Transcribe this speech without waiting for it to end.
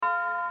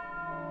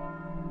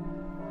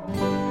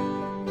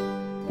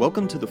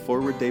Welcome to the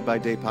Forward Day by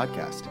Day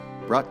podcast,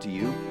 brought to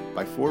you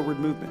by Forward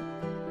Movement.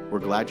 We're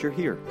glad you're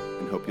here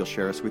and hope you'll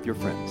share us with your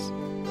friends.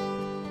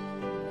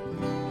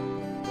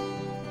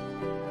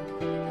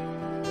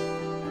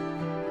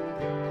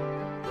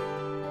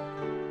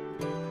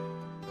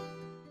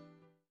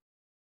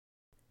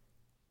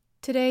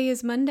 Today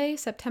is Monday,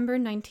 September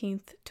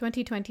 19th,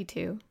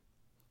 2022.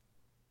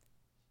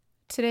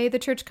 Today the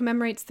Church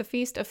commemorates the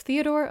feast of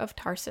Theodore of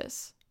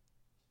Tarsus.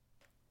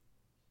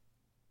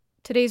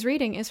 Today's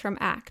reading is from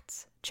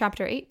Acts,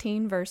 chapter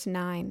 18, verse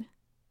 9.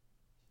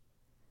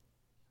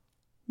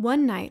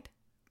 One night,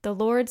 the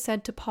Lord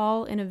said to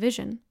Paul in a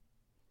vision,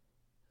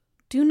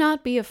 "Do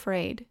not be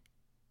afraid,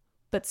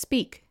 but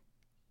speak,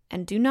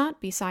 and do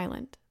not be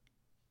silent."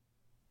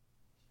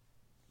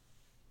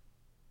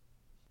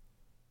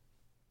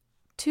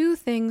 Two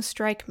things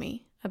strike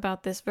me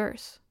about this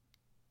verse.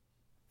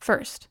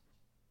 First,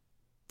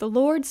 the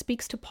Lord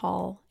speaks to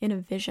Paul in a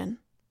vision.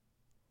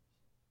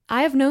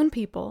 I have known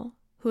people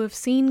who have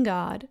seen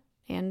God,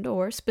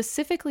 or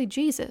specifically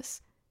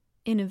Jesus,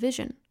 in a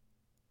vision.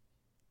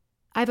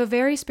 I have a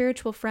very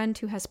spiritual friend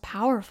who has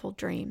powerful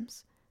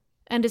dreams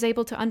and is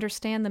able to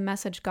understand the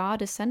message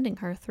God is sending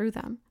her through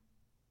them.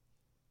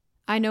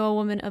 I know a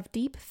woman of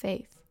deep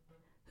faith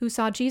who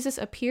saw Jesus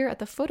appear at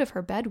the foot of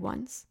her bed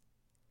once.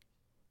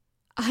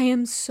 I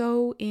am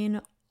so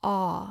in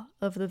awe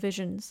of the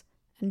visions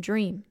and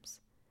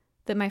dreams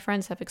that my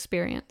friends have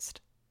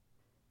experienced.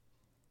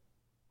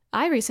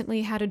 I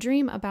recently had a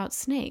dream about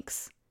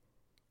snakes.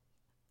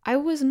 I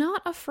was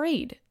not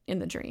afraid in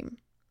the dream,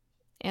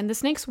 and the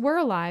snakes were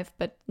alive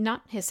but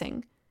not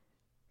hissing.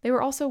 They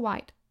were also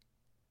white.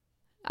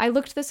 I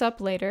looked this up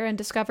later and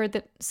discovered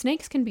that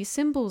snakes can be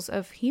symbols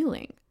of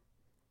healing.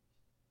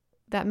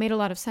 That made a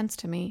lot of sense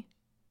to me.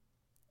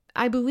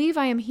 I believe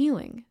I am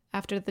healing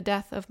after the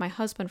death of my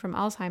husband from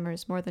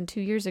Alzheimer's more than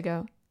 2 years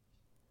ago.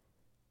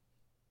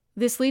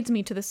 This leads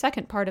me to the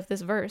second part of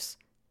this verse.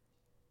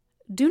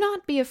 Do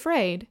not be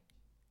afraid,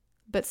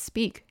 but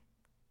speak,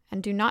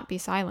 and do not be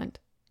silent.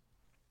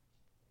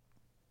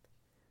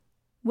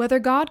 Whether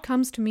God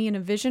comes to me in a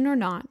vision or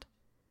not,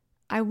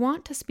 I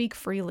want to speak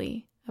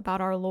freely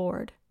about our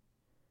Lord,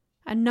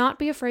 and not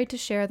be afraid to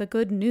share the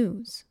good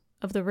news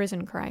of the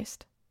risen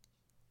Christ.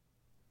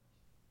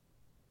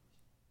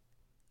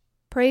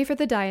 Pray for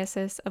the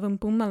Diocese of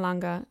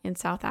Mpumalanga in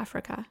South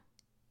Africa.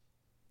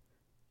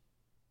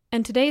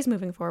 And today's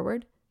moving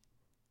forward.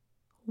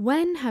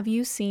 When have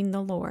you seen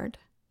the Lord?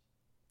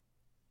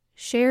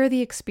 Share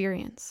the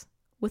experience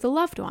with a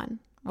loved one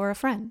or a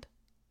friend.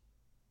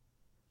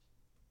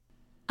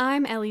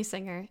 I'm Ellie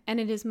Singer, and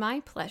it is my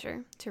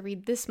pleasure to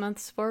read this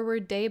month's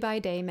Forward Day by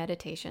Day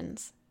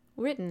Meditations,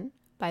 written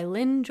by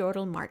Lynn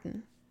Jordal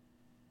Martin.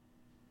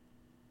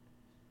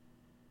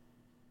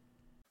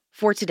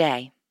 For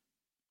today,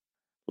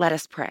 let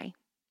us pray.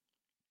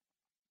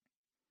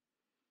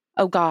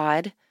 O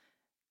God,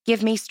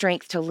 give me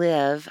strength to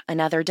live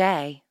another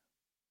day.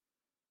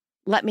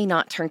 Let me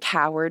not turn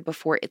coward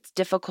before its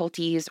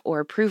difficulties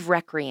or prove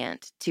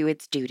recreant to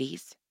its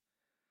duties.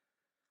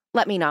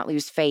 Let me not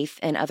lose faith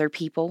in other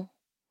people.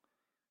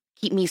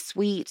 Keep me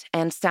sweet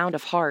and sound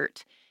of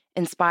heart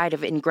in spite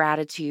of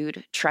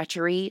ingratitude,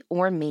 treachery,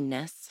 or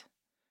meanness.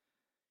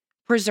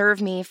 Preserve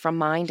me from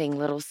minding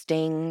little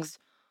stings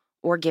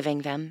or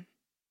giving them.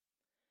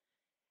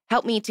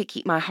 Help me to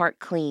keep my heart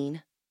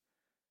clean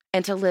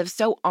and to live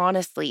so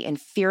honestly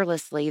and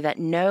fearlessly that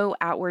no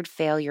outward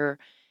failure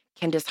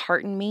can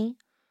dishearten me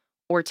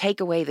or take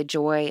away the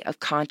joy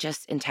of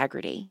conscious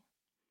integrity.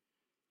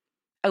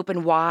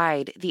 Open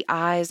wide the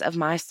eyes of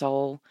my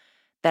soul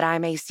that I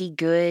may see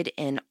good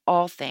in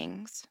all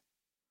things.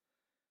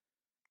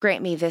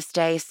 Grant me this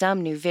day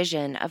some new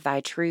vision of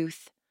thy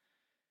truth.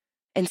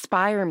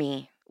 Inspire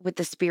me with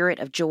the spirit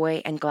of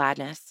joy and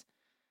gladness,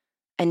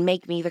 and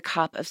make me the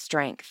cup of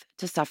strength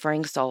to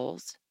suffering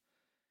souls.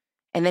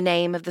 In the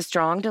name of the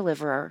strong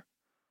deliverer,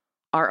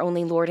 our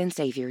only Lord and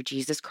Savior,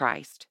 Jesus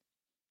Christ.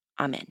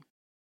 Amen.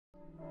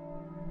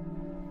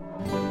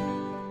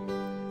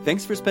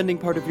 Thanks for spending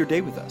part of your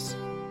day with us.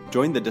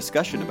 Join the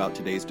discussion about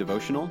today's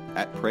devotional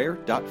at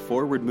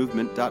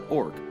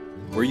prayer.forwardmovement.org,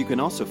 where you can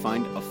also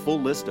find a full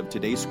list of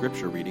today's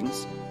scripture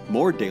readings,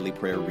 more daily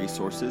prayer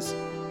resources,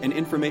 and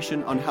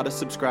information on how to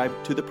subscribe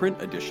to the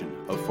print edition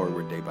of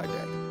Forward Day by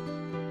Day.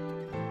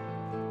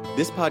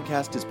 This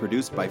podcast is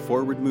produced by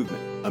Forward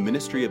Movement, a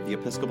ministry of the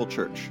Episcopal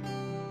Church.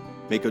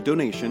 Make a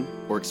donation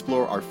or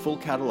explore our full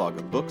catalog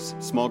of books,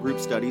 small group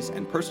studies,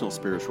 and personal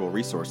spiritual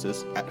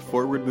resources at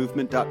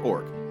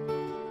forwardmovement.org.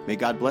 May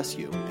God bless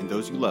you and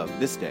those you love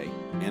this day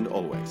and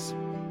always.